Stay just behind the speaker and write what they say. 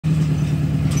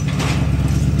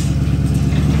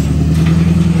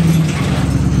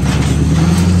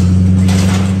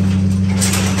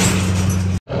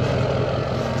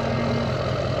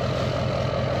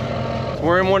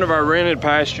one of our rented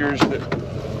pastures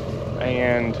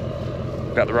and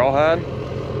got the Rawhide.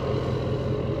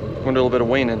 We're gonna do a little bit of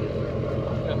weaning.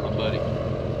 Got my buddy.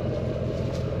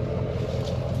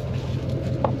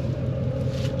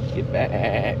 Get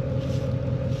back.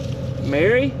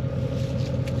 Mary?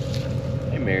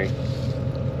 Hey, Mary.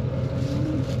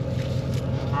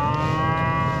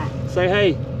 Say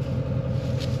hey.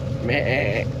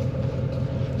 Meh.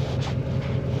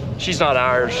 She's not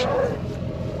ours.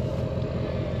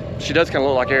 She does kind of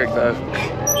look like Eric though.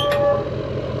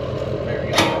 There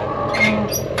we go.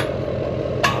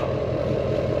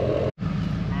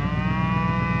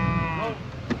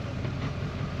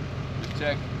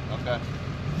 Check. Okay.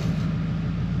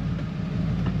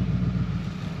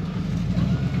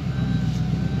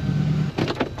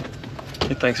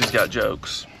 He thinks he's got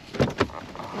jokes.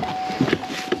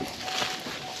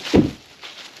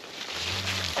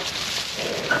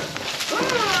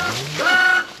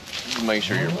 Make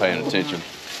sure you're paying attention.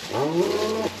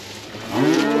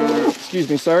 Excuse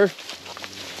me, sir.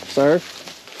 Sir.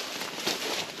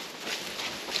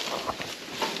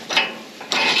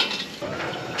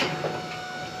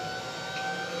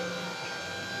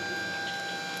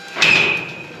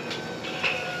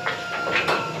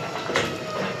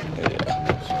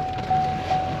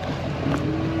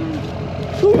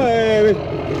 Come on, baby.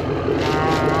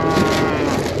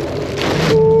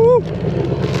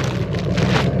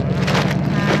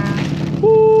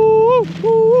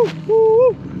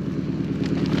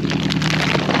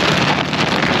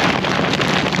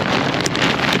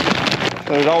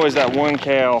 There's always that one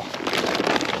cow.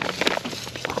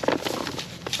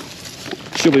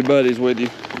 She'll be buddies with you.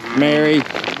 Mary.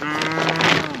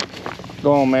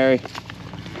 Go on, Mary.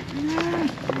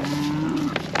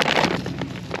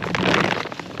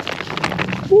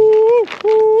 Woo,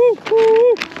 woo,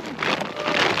 woo.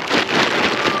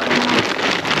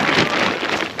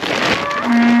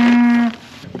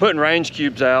 We're putting range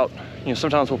cubes out. You know,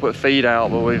 sometimes we'll put feed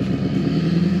out, but we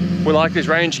like these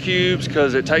range cubes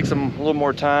because it takes them a little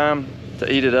more time to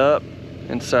eat it up,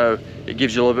 and so it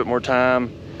gives you a little bit more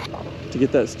time to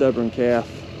get that stubborn calf.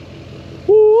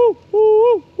 Woo,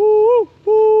 woo, woo,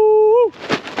 woo.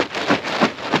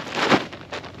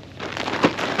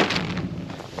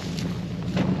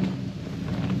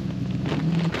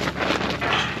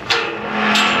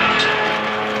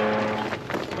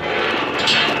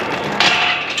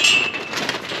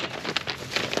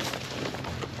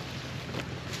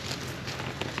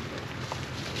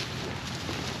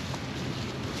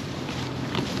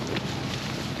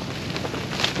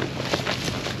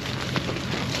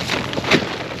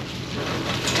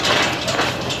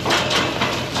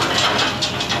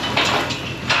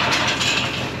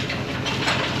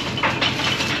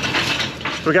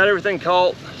 We got everything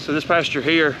caught. So this pasture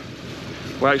here,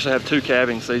 we actually have 2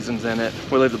 calving seasons in it.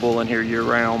 We leave the bull in here year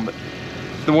round, but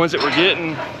the ones that we're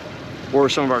getting were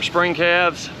some of our spring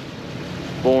calves,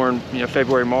 born, you know,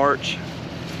 February, March.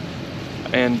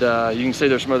 And you can see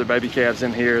there's some other baby calves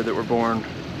in here that were born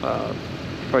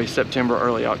probably September,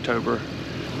 early October.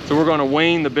 So we're gonna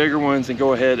wean the bigger ones and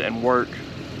go ahead and work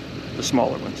the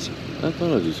smaller ones. I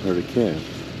thought I just heard a calf.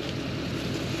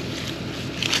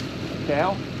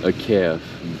 Cow? A calf.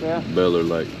 Yeah. Beller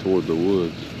like toward the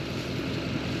woods.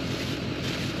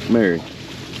 Mary.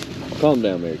 Calm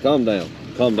down, Mary. Calm down.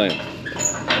 Calm down.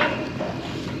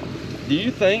 Do you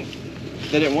think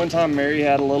that at one time Mary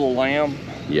had a little lamb?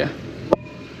 Yeah.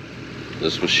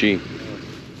 This was she.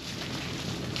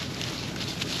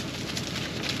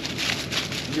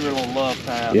 Give her a little love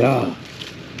tap. Yeah.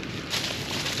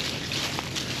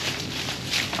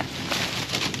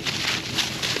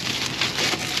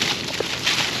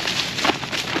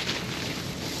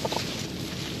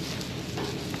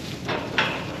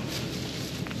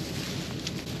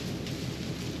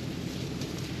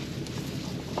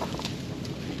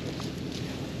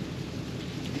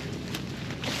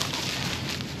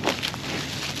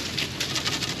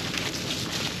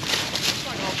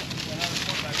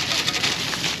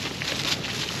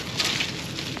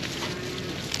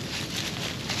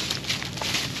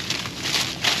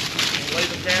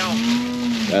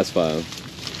 That's fine.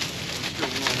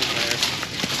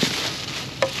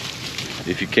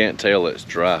 If you can't tell, it's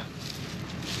dry.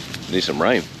 Need some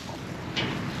rain.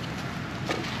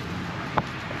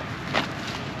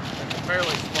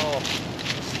 Fairly small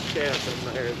calf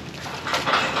in there.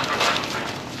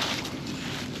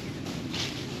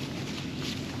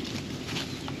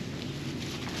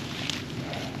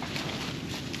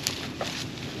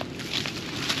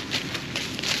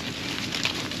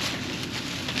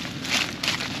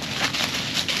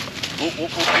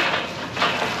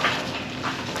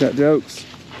 Got jokes.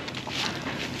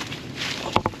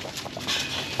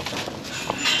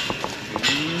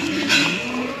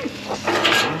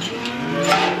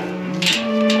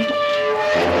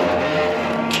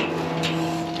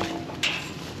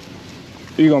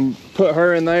 You gonna put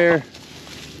her in there?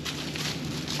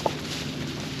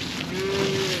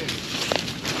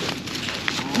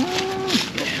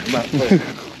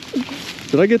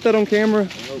 Did I get that on camera? I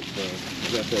hope so.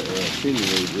 You got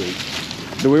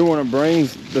that Do we want to bring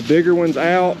the bigger ones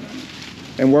out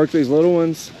and work these little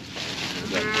ones?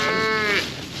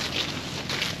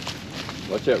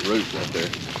 Watch that root right there.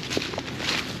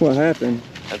 What happened?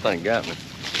 That thing got me.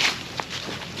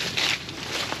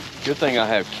 Good thing I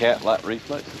have cat-like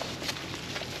reflexes,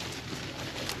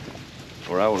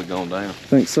 or I would have gone down.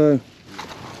 Think so.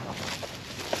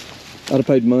 I'd have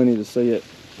paid money to see it.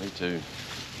 Me too.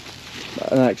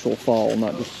 An actual fall,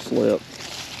 not just slip.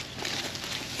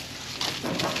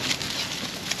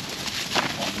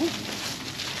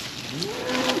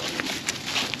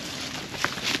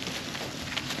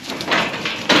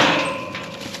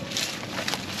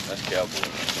 That's cowboy.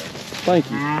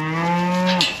 Thank you.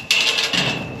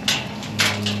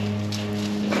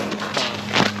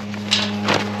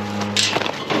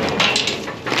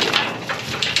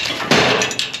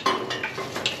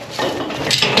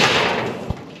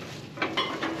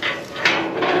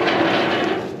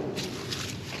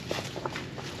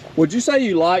 Would you say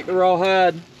you like the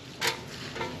Rawhide?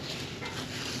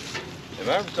 Have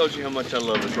I ever told you how much I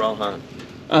love this Rawhide?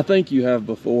 I think you have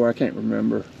before, I can't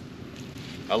remember.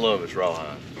 I love this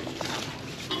Rawhide.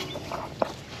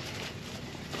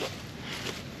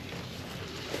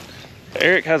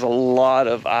 Eric has a lot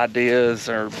of ideas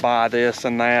or buy this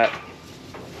and that.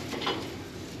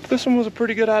 This one was a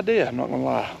pretty good idea, I'm not gonna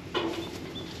lie.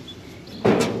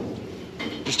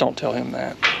 Just don't tell him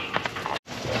that.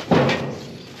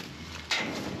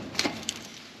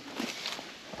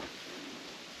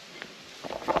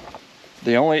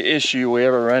 The only issue we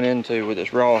ever run into with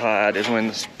this Rawhide is when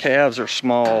the calves are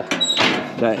small,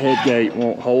 that head gate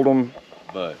won't hold them.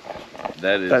 But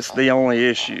that's the only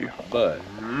issue. But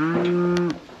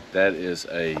that is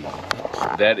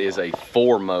a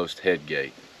foremost head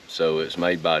gate, so it's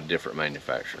made by a different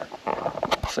manufacturer.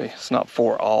 See, it's not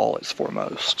for all, it's for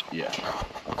most. Yeah.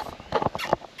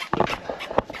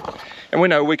 And we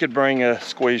know we could bring a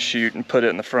squeeze chute and put it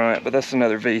in the front, but that's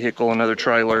another vehicle, another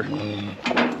trailer.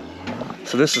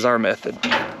 So this is our method.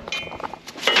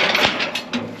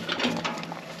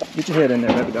 Get your head in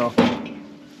there, baby doll.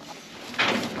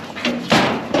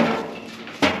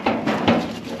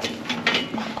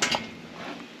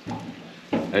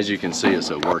 As you can see, it's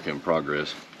a work in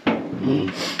progress.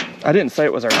 I didn't say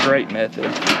it was our great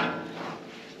method.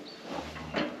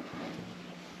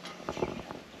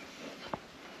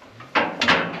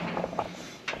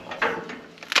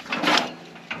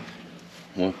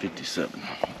 $157.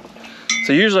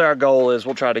 So usually our goal is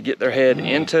we'll try to get their head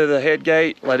into the head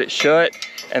gate, let it shut,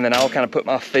 and then I'll kind of put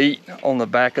my feet on the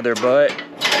back of their butt,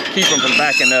 keep them from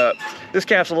backing up. This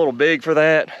calf's a little big for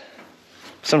that.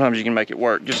 Sometimes you can make it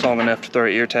work just long enough to throw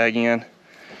an ear tag in.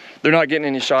 They're not getting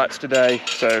any shots today,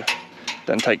 so it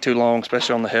doesn't take too long,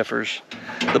 especially on the heifers.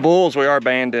 The bulls we are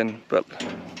banding, but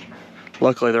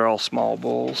luckily they're all small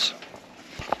bulls.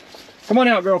 Come on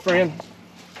out, girlfriend.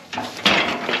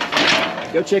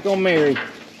 Go check on Mary.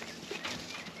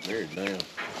 Mary's down.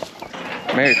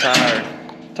 Mary tired,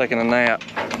 taking a nap.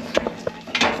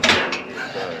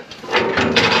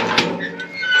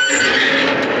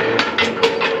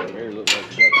 Mary looks like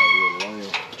she's got a little lamb.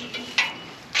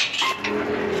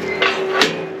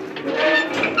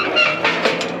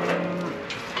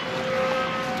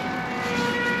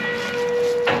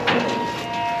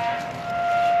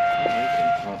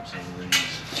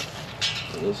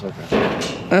 It looks like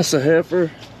a... That's a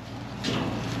heifer.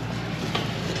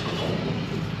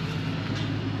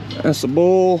 That's a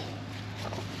bull.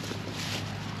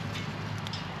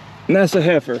 And that's a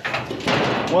heifer.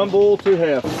 One bull, two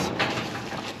heifers.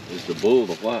 Is the bull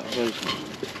the white face?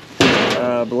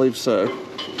 I believe so.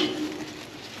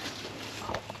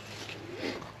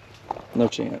 No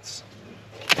chance.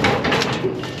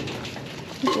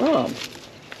 Good job.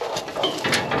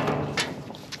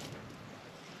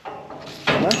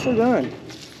 Nicely done.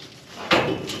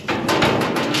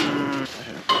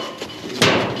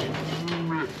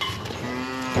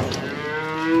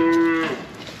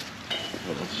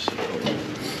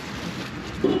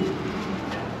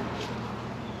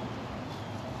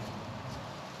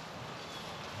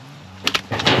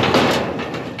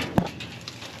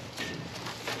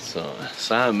 So,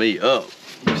 sign me up.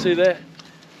 You see that?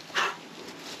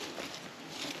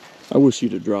 I wish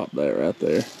you'd have dropped that right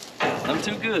there. I'm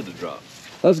too good to drop.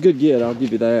 That's a good get, I'll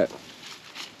give you that.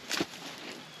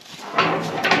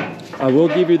 I will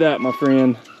give you that, my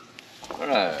friend. All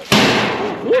right.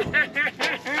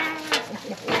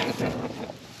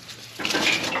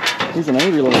 He's an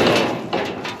angry little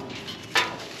guy.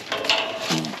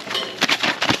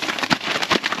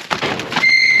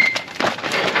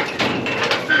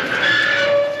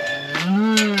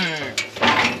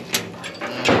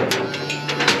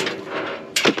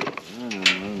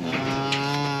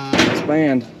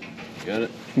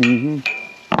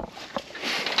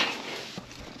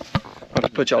 I'll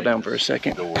just put y'all down for a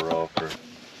second. Door off or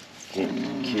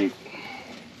kick.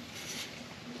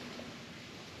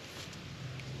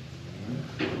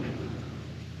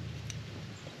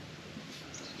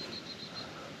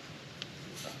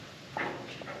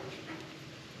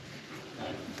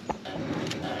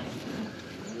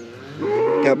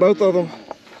 Got both of them.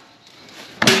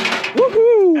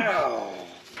 Woohoo! Ow.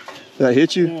 Did that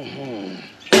hit you?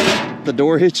 Mm-hmm. The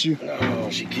door hit you? Oh,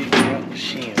 she kicked me out the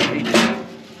shin.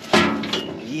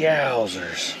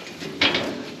 Yowzers.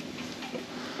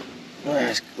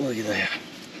 Look at that.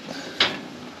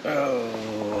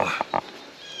 Oh.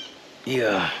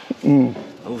 Yeah. Mm.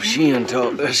 Oh, shin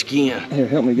top, that skin. Here,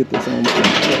 help me get this on.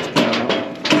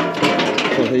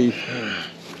 So he.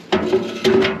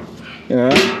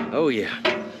 Yeah. Oh, yeah.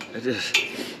 It just,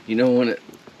 you know when it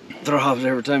throbs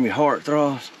every time your heart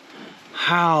throbs?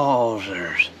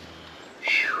 Howzers.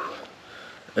 Whew.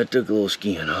 That took a little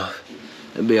skin off.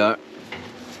 It'll be all right.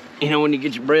 You know when you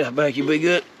get your breath back, you'll be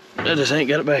good. I just ain't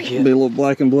got it back yet. Be a little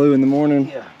black and blue in the morning.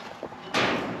 Yeah.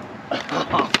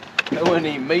 That wasn't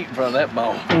even meat in front of that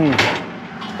bone. Mm.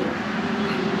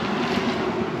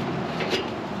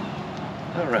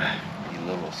 All right, you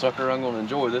little sucker, I'm gonna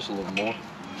enjoy this a little more.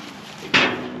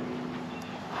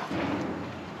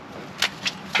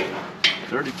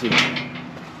 $32.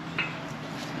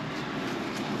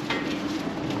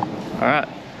 All right,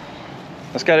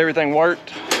 let's got everything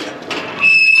worked.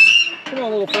 Come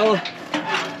on, little fella.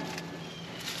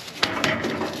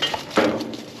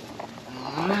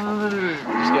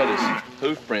 He's got his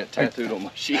hoof print tattooed on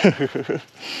my sheet. Let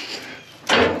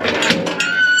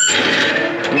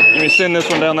me send this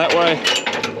one down that way.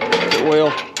 It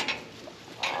will.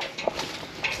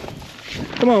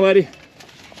 Come on, buddy.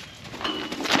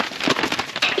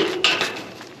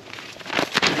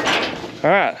 All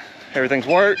right, everything's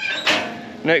worked.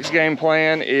 Next game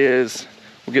plan is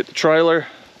we'll get the trailer,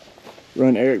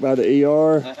 run Eric by the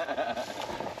ER,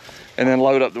 and then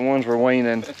load up the ones we're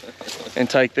weaning and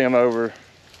take them over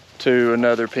to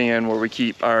another pen where we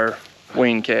keep our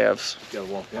wean calves.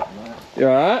 Gotta walk out tonight. You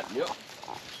all right? Yep.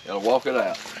 Gotta walk it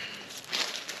out.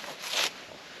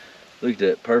 Look at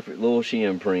that perfect little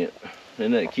shin print.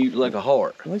 Isn't that cute, like a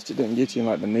heart? At least it didn't get you in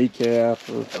like the kneecap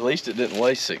or At least it didn't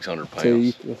weigh 600 pounds.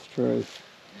 teeth. That's true.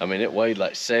 I mean, it weighed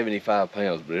like 75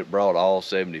 pounds, but it brought all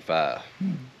 75.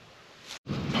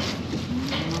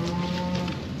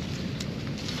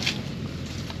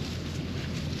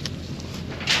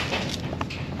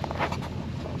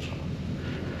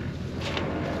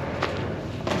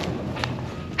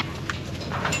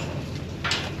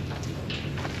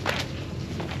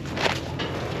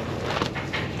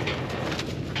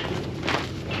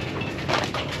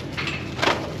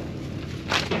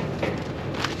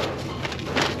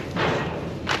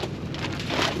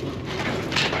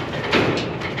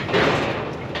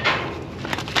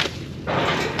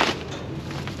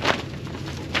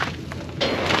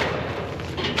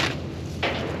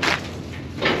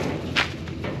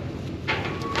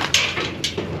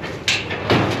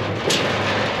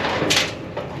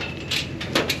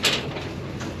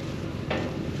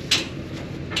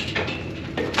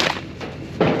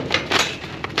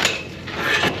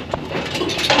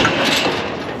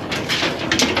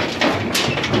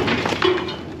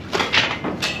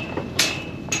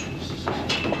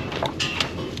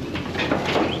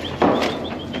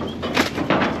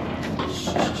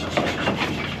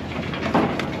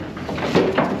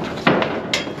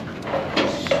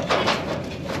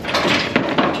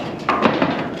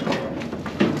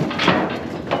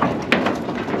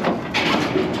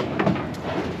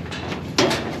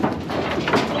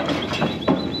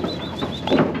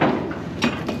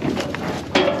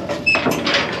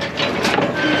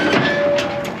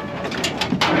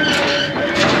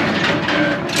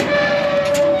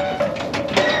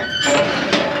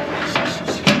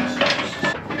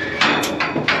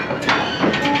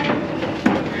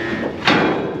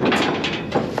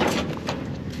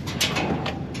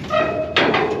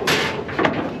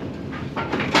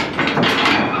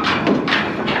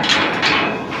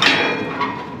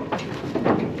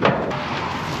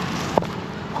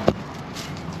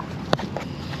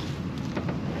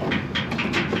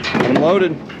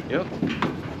 Loaded. Yep.